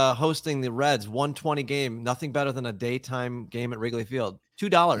are hosting the Reds. 1:20 game. Nothing better than a daytime game at Wrigley Field.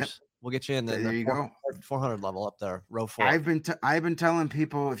 $2. Yep. We'll get you in there. There you go. 400 level up there. Row 4. I've been telling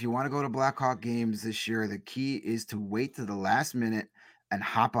people, if you want to go to Blackhawk games this year, the key is to wait to the last minute and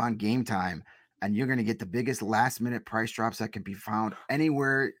hop on Game Time, and you're going to get the biggest last minute price drops that can be found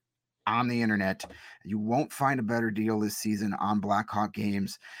anywhere on the internet. You won't find a better deal this season on Blackhawk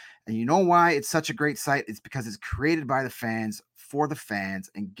games. And you know why it's such a great site? It's because it's created by the fans for the fans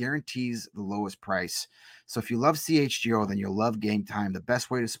and guarantees the lowest price. So if you love CHGO, then you'll love Game Time. The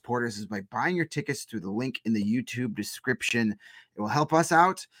best way to support us is by buying your tickets through the link in the YouTube description. It will help us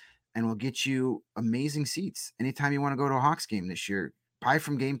out and will get you amazing seats. Anytime you want to go to a Hawks game this year, buy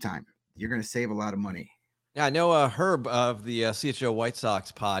from Game Time. You're going to save a lot of money. Yeah, I know Herb of the CHO White Sox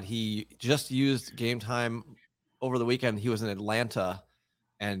pod. He just used Game Time over the weekend. He was in Atlanta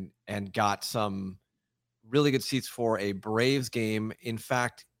and got some really good seats for a Braves game. In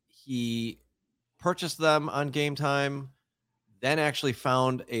fact, he purchased them on Game Time, then actually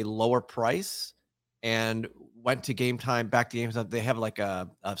found a lower price and went to Game Time, back to Game Time. They have like a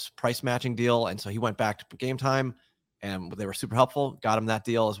price matching deal. And so he went back to Game Time and they were super helpful, got him that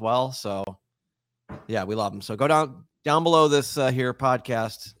deal as well. So yeah, we love them. So go down below this here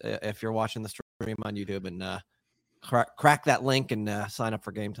podcast if you're watching the stream on YouTube and crack that link and sign up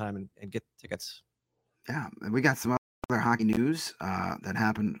for Game Time and get tickets. Yeah, and we got some other hockey news that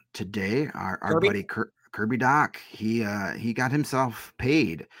happened today. Our buddy Kirby Doc, he got himself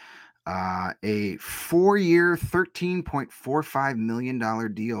paid a 4-year, $13.45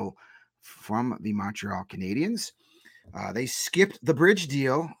 million deal from the Montreal Canadiens. They skipped the bridge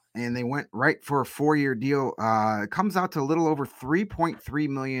deal and they went right for a 4-year deal. It comes out to a little over $3.3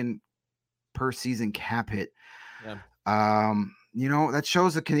 million per season cap hit. Yeah. That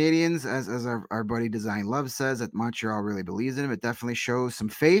shows the Canadians, as our buddy Design Love says, that Montreal really believes in him. It definitely shows some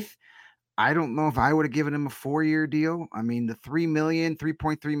faith. I don't know if I would have given him a 4-year deal. I mean, the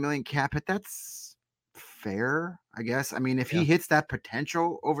 $3.3 million cap hit, that's fair, I guess. I mean, if he hits that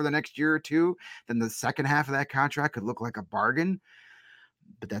potential over the next year or two, then the second half of that contract could look like a bargain.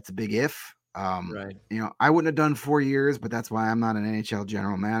 But that's a big if. Right. I wouldn't have done 4 years, but that's why I'm not an NHL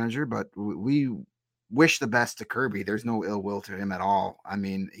general manager. But we wish the best to Kirby. There's no ill will to him at all. I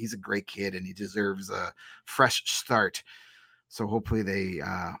mean, he's a great kid and he deserves a fresh start. So hopefully the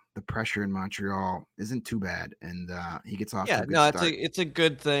pressure in Montreal isn't too bad and he gets off to a good start. It's a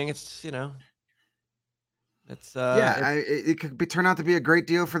good thing. It's it could turn out to be a great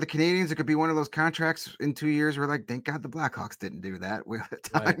deal for the Canadians. It could be one of those contracts in 2 years where, like, thank God the Blackhawks didn't do that.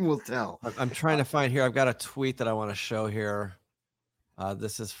 Time will tell. I'm trying to find here. I've got a tweet that I want to show here.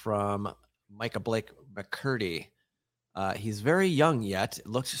 This is from Micah Blake McCurdy. He's very young yet.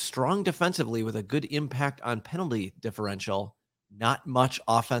 Looks strong defensively with a good impact on penalty differential. Not much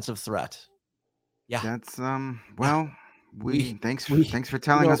offensive threat. Yeah, that's thanks for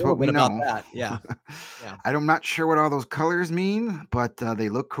telling us what we know. About that. Yeah. I'm not sure what all those colors mean, but they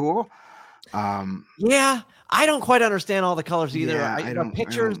look cool. Yeah, I don't quite understand all the colors either. Yeah,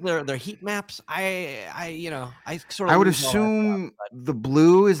 pictures, they're heat maps. I would assume the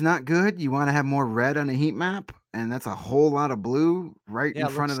blue is not good. You want to have more red on a heat map, and that's a whole lot of blue in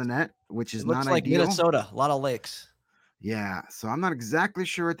front of the net, which is not like ideal. Minnesota, a lot of lakes. Yeah, so I'm not exactly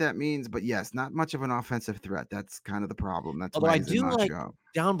sure what that means, but yes, not much of an offensive threat. That's kind of the problem. That's why I do like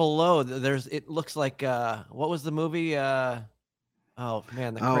down below. It looks like what was the movie? Oh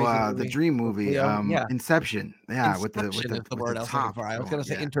man, the dream movie, Inception. Yeah, with the word I was looking for. I was going to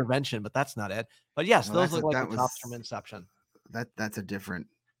say intervention, but that's not it. But yes, those look like the tops from Inception. That's a different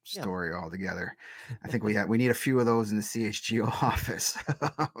story altogether. I think we need a few of those in the CHGO office.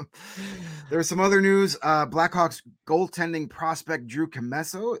 There's some other news. Blackhawks goaltending prospect Drew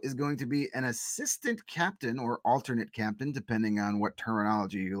Commesso is going to be an assistant captain or alternate captain, depending on what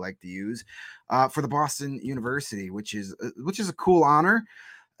terminology you like to use, for the Boston University, which is a cool honor.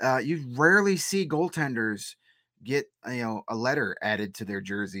 You rarely see goaltenders get a letter added to their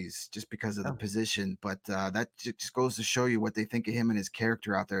jerseys just because of the position, but that just goes to show you what they think of him and his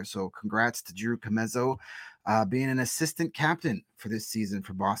character out there. So congrats to Drew Commesso being an assistant captain for this season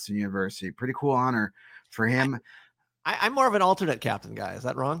for Boston University. Pretty cool honor for him. I'm more of an alternate captain guy. Is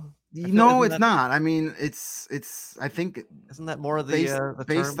that wrong? No, it's not. I mean, it's I think isn't that more of the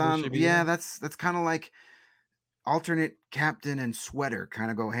based on that's kind of like alternate captain and sweater kind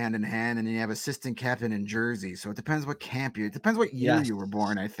of go hand in hand, and then you have assistant captain and jersey. So it depends what camp it depends what year you were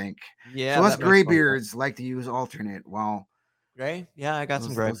born, I think. Yeah. So us graybeards like to use alternate. Well, gray. Yeah, I got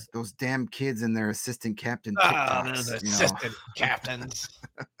some gray. Those damn kids and their assistant captain TikToks. Assistant captains.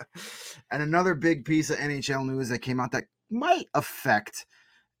 And another big piece of NHL news that came out that might affect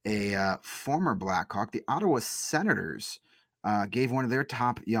a former Blackhawk, the Ottawa Senators. Gave one of their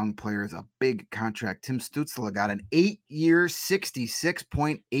top young players a big contract. Tim Stützle got an 8-year,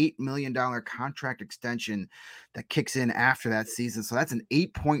 $66.8 million contract extension that kicks in after that season. So that's an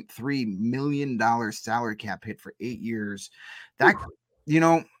 $8.3 million salary cap hit for 8 years. That,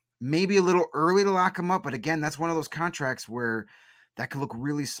 maybe a little early to lock him up. But again, that's one of those contracts where that could look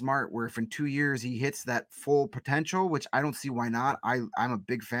really smart, where if in 2 years he hits that full potential, which I don't see why not. I'm a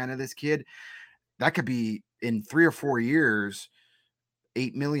big fan of this kid. That could be in 3 or 4 years,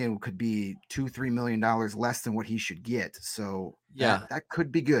 $8 million could be $2-3 million less than what he should get. So that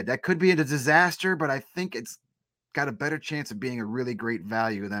could be good. That could be a disaster, but I think it's got a better chance of being a really great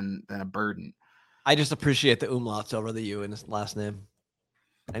value than a burden. I just appreciate the umlauts over the U in his last name.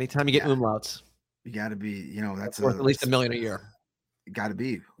 Anytime you get umlauts, you got to be, that's worth at least $1 million a year. Got to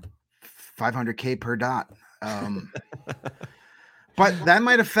be $500K per dot. But that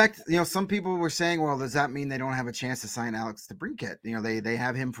might affect, some people were saying, well, does that mean they don't have a chance to sign Alex DeBrincat? They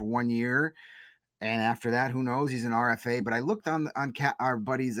have him for 1 year. And after that, who knows? He's an RFA. But I looked on our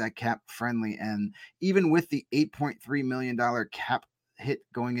buddies at Cap Friendly, and even with the $8.3 million cap hit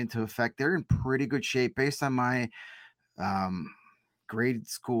going into effect, they're in pretty good shape based on my grade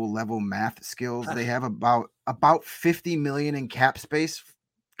school level math skills. They have about $50 million in cap space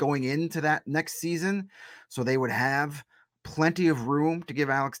going into that next season. So they would have plenty of room to give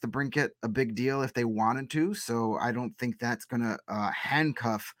Alex DeBrincat a big deal if they wanted to. So I don't think that's going to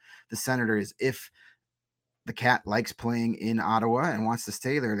handcuff the Senators. If the Cat likes playing in Ottawa and wants to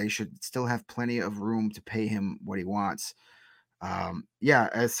stay there, they should still have plenty of room to pay him what he wants.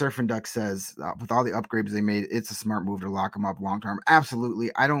 As Surf and Duck says, with all the upgrades they made, it's a smart move to lock him up long term.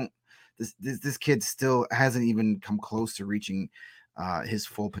 Absolutely. This kid still hasn't even come close to reaching his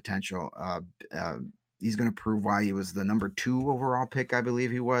full potential. He's going to prove why he was the number 2 overall pick, I believe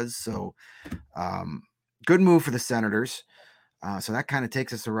he was. So good move for the Senators. So that kind of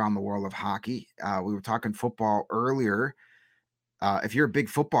takes us around the world of hockey. We were talking football earlier. If you're a big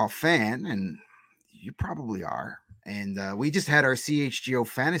football fan, and you probably are, and we just had our CHGO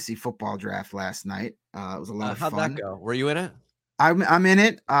fantasy football draft last night. It was a lot of fun. How'd that go? Were you in it? I'm in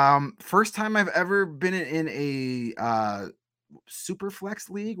it. First time I've ever been in a super flex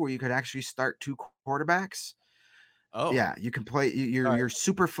league where you could actually start 2 quarterbacks. Oh yeah, you can play your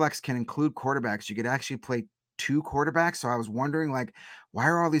super flex can include quarterbacks. You could actually play 2 quarterbacks. So I was wondering, why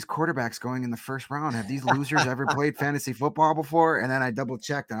are all these quarterbacks going in the first round? Have these losers ever played fantasy football before? And then I double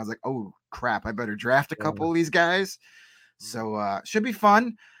checked and I was like, oh crap, I better draft a couple of these guys. So should be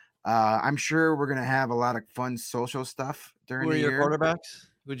fun. I'm sure we're gonna have a lot of fun social stuff during the year. Who are your quarterbacks?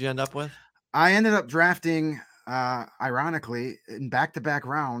 Who'd you end up with? I ended up drafting, ironically, in back-to-back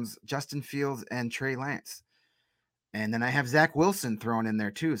rounds, Justin Fields and Trey Lance. And then I have Zach Wilson thrown in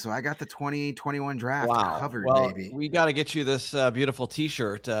there too. So I got the 2021 draft covered, baby. We got to get you this beautiful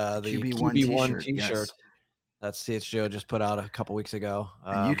t-shirt, the QB1 t-shirt. Yes. That CHGO just put out a couple weeks ago.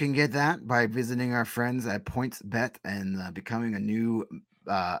 And you can get that by visiting our friends at PointsBet and becoming a new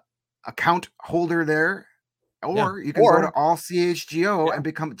account holder there. Or you can go to all CHGO and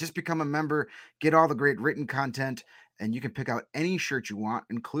become a member, get all the great written content, and you can pick out any shirt you want,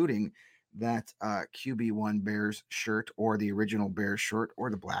 including that QB1 Bears shirt, or the original Bears shirt,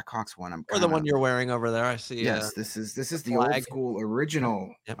 or the Blackhawks one. Or the one you're wearing over there. I see. Yes, this is the old school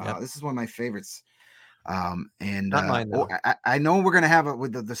original. Yep. This is one of my favorites. And not mine, though. I know we're gonna have it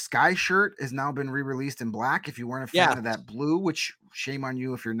with the Sky shirt has now been re-released in black. If you weren't a fan of that blue, which shame on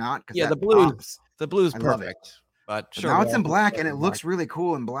you if you're not, because the blue's perfect. But sure, now it's in black, and it looks really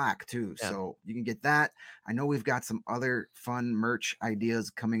cool in black too. Yeah. So you can get that. I know we've got some other fun merch ideas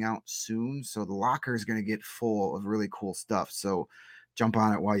coming out soon. So the locker is going to get full of really cool stuff. So jump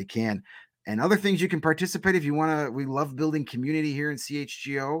on it while you can. And other things you can participate if you want to. We love building community here in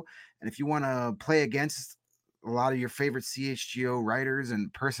CHGO. And if you want to play against a lot of your favorite CHGO writers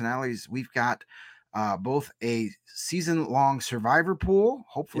and personalities, we've got both a season-long survivor pool,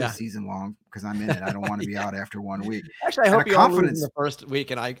 hopefully season-long, because I'm in it. I don't want to be out after 1 week. Actually, I hope you all lose in the first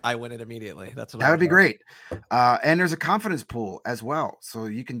week and I win it immediately. That would be great. And there's a confidence pool as well, so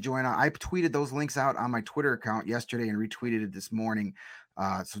you can join. I tweeted those links out on my Twitter account yesterday and retweeted it this morning.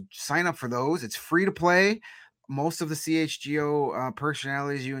 So sign up for those. It's free to play. Most of the CHGO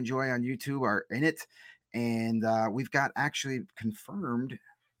personalities you enjoy on YouTube are in it, and we've got actually confirmed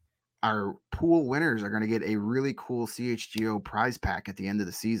our pool winners are going to get a really cool CHGO prize pack at the end of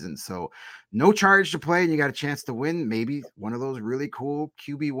the season. So no charge to play, and you got a chance to win maybe one of those really cool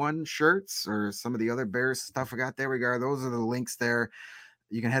QB1 shirts or some of the other Bears stuff we got there. Those are the links there.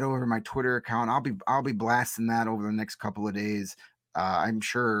 You can head over to my Twitter account. I'll be blasting that over the next couple of days. I'm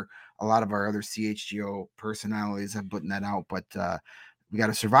sure a lot of our other CHGO personalities have put that out, but we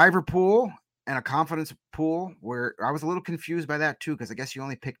got a survivor pool and a confidence pool, where I was a little confused by that too, because I guess you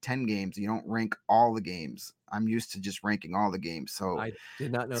only pick 10 games. You don't rank all the games. I'm used to just ranking all the games. So I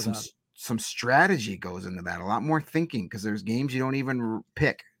did not know that. Some strategy goes into that, a lot more thinking, because there's games you don't even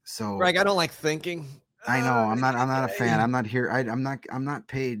pick. So Greg, I don't like thinking. I know. I'm not a fan. I'm not here. I'm not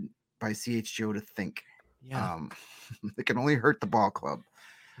paid by CHGO to think. Yeah. It can only hurt the ball club.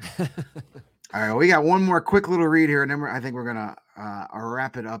 All right, we got one more quick little read here, and then I think we're gonna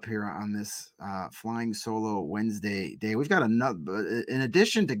wrap it up here on this Flying Solo Wednesday day. We've got another, in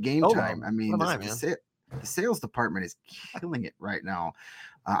addition to game time. I mean, the sales department is killing it right now.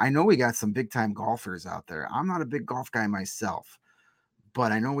 I know we got some big time golfers out there. I'm not a big golf guy myself,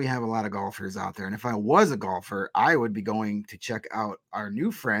 but I know we have a lot of golfers out there. And if I was a golfer, I would be going to check out our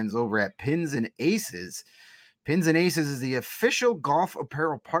new friends over at Pins and Aces. Pins and Aces is the official golf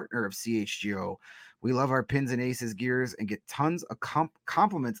apparel partner of CHGO. We love our Pins and Aces gears and get tons of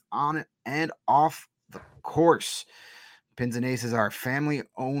compliments on it and off the course. Pins and Aces are a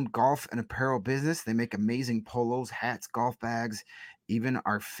family-owned golf and apparel business. They make amazing polos, hats, golf bags, even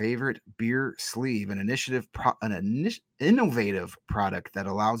our favorite beer sleeve, an innovative product that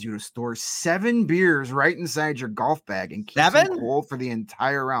allows you to store 7 beers right inside your golf bag and keep them cold for the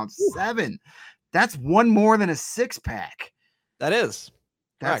entire round. 7. That's one more than a 6-pack. That is.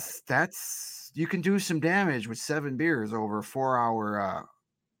 That's you can do some damage with 7 beers over a 4-hour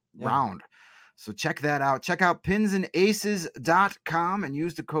round. So check that out. Check out pinsandaces.com and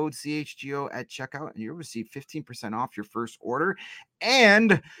use the code CHGO at checkout, and you'll receive 15% off your first order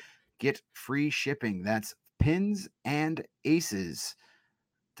and get free shipping. That's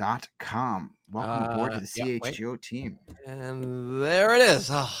pinsandaces.com. Welcome aboard to the CHGO team. And there it is.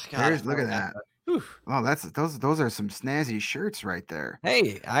 Oh, God. Look at that. Whew. Oh, those are some snazzy shirts right there.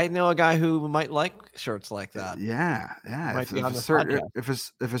 Hey, I know a guy who might like shirts like that. Yeah.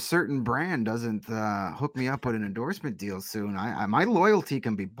 If a certain brand doesn't hook me up with an endorsement deal soon, my loyalty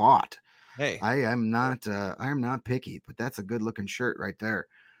can be bought. Hey, I am not picky, but that's a good looking shirt right there.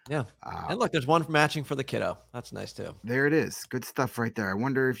 Yeah. And look, there's one matching for the kiddo. That's nice too. There it is. Good stuff right there. I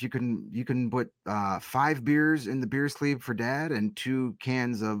wonder if you can put 5 beers in the beer sleeve for dad and 2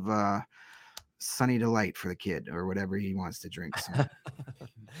 cans of Sunny Delight for the kid or whatever he wants to drink. So,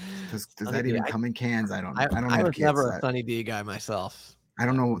 does that even come in cans? I don't know. I was never a Sunny D guy myself. I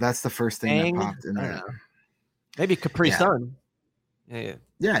don't know. That's the first thing that popped in there. Maybe Capri Sun. Yeah,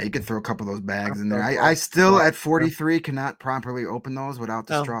 you could throw a couple of those bags in there. I still at 43 cannot properly open those without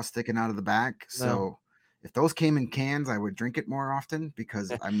the straw sticking out of the back. So if those came in cans, I would drink it more often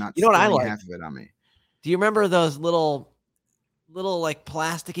because I'm not what I like? half of it on me. Do you remember those little like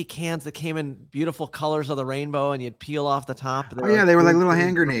plasticky cans that came in beautiful colors of the rainbow and you'd peel off the top? They were like little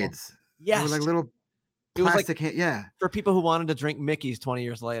hand grenades. Yes. They were like little plastic for people who wanted to drink Mickey's 20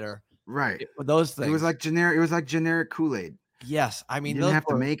 years later. Right. Those things. It was like generic Kool-Aid. Yes. I mean, you didn't have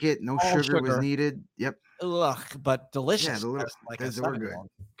to make it. No sugar was needed. Yep. Ugh, but delicious. Yeah, those were good.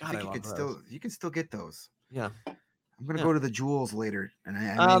 God, you can still get those. Yeah. I'm gonna go to the Jewels later, and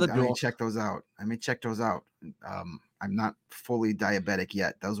I may check those out. I'm not fully diabetic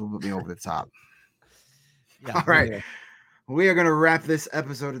yet. Those will put me over the top. Yeah, all right. Yeah. We are gonna wrap this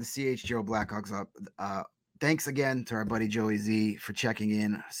episode of the CHGO Blackhawks up. Thanks again to our buddy Joey Z for checking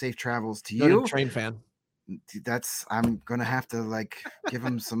in. Safe travels to you. Train fan. I'm gonna have to give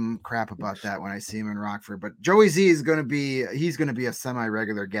him some crap about that when I see him in Rockford. But Joey Z is gonna be a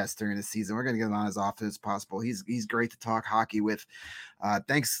semi-regular guest during the season. We're gonna get him on as often as possible. He's great to talk hockey with.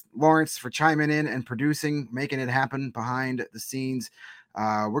 Thanks, Lawrence, for chiming in and producing, making it happen behind the scenes.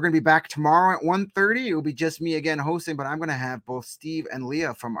 We're gonna be back tomorrow at 1:30. It will be just me again hosting, but I'm gonna have both Steve and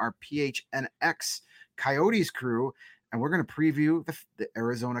Leah from our PHNX Coyotes crew, and we're gonna preview the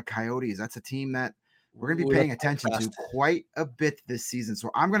Arizona Coyotes. That's a team that we're going to be paying attention to quite a bit this season.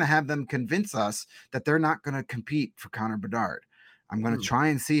 So I'm going to have them convince us that they're not going to compete for Connor Bedard. I'm going to try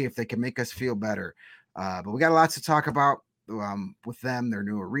and see if they can make us feel better. But we got lots to talk about with them, their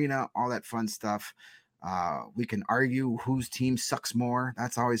new arena, all that fun stuff. We can argue whose team sucks more.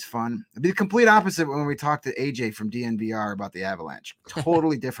 That's always fun. It'd be the complete opposite when we talk to AJ from DNVR about the Avalanche.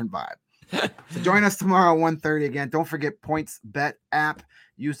 Totally different vibe. So join us tomorrow at 1:30 again. Don't forget PointsBet app.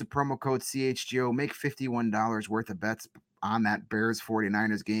 Use the promo code CHGO. Make $51 worth of bets on that Bears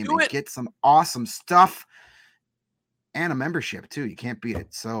 49ers game and get some awesome stuff and a membership too. You can't beat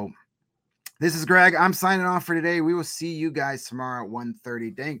it. So this is Greg. I'm signing off for today. We will see you guys tomorrow at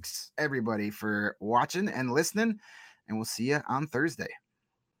 1:30. Thanks everybody for watching and listening, and we'll see you on Thursday.